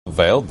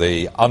Unveiled,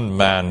 the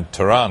unmanned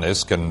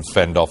Taranis can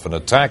fend off an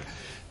attack,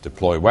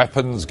 deploy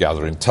weapons,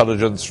 gather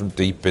intelligence from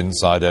deep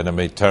inside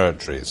enemy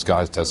territory.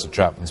 Sky's Tessa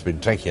Chapman's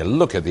been taking a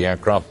look at the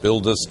aircraft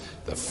builders,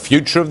 the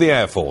future of the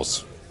Air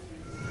Force.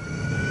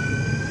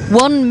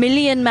 1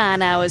 million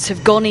man-hours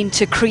have gone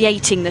into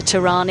creating the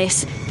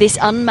Taranis, this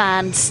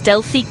unmanned,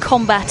 stealthy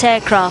combat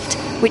aircraft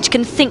which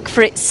can think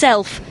for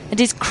itself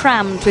and is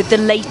crammed with the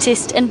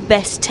latest and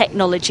best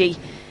technology.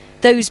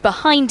 Those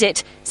behind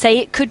it say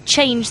it could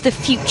change the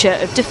future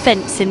of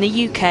defence in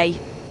the UK.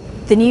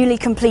 The newly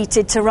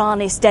completed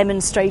Taranis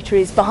demonstrator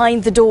is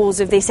behind the doors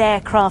of this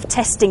aircraft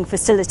testing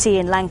facility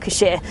in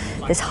Lancashire.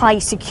 There's high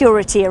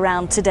security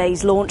around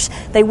today's launch.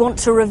 They want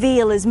to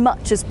reveal as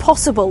much as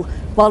possible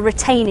while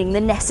retaining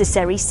the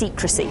necessary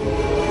secrecy.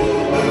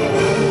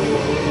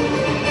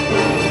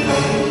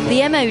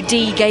 The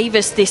MOD gave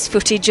us this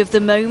footage of the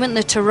moment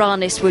the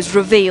Taranis was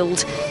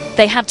revealed.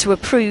 They had to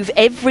approve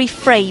every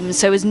frame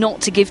so as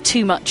not to give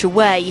too much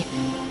away.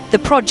 The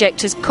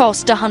project has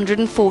cost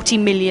 £140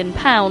 million.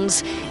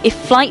 If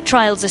flight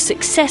trials are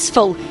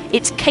successful,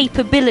 its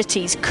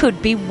capabilities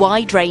could be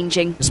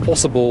wide-ranging. It's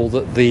possible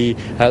that the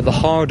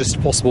hardest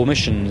possible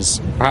missions,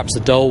 perhaps the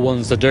dull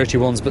ones, the dirty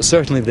ones, but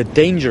certainly the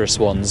dangerous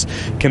ones,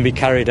 can be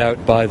carried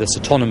out by this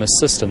autonomous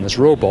system, this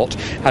robot,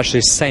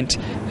 actually sent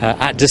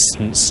at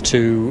distance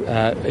to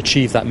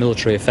achieve that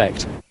military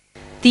effect.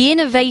 The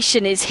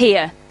innovation is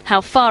here. How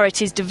far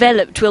it is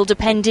developed will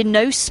depend in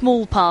no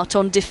small part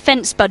on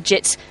defence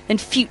budgets and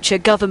future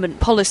government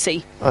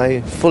policy.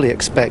 I fully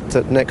expect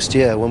that next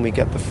year, when we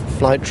get the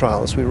flight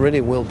trials, we really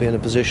will be in a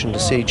position to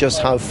see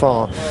just how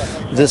far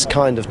this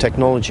kind of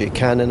technology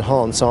can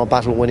enhance our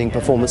battle-winning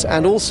performance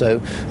and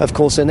also, of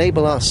course,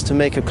 enable us to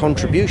make a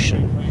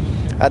contribution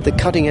at the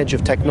cutting edge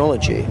of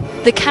technology.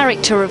 The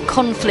character of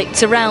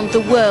conflicts around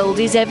the world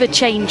is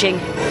ever-changing.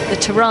 The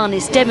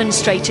Taranis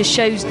demonstrator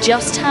shows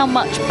just how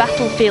much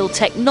battlefield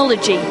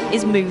technology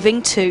is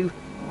moving too.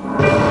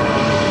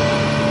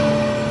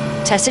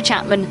 Tessa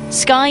Chapman,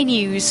 Sky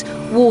News,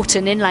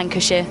 Wharton in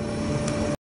Lancashire.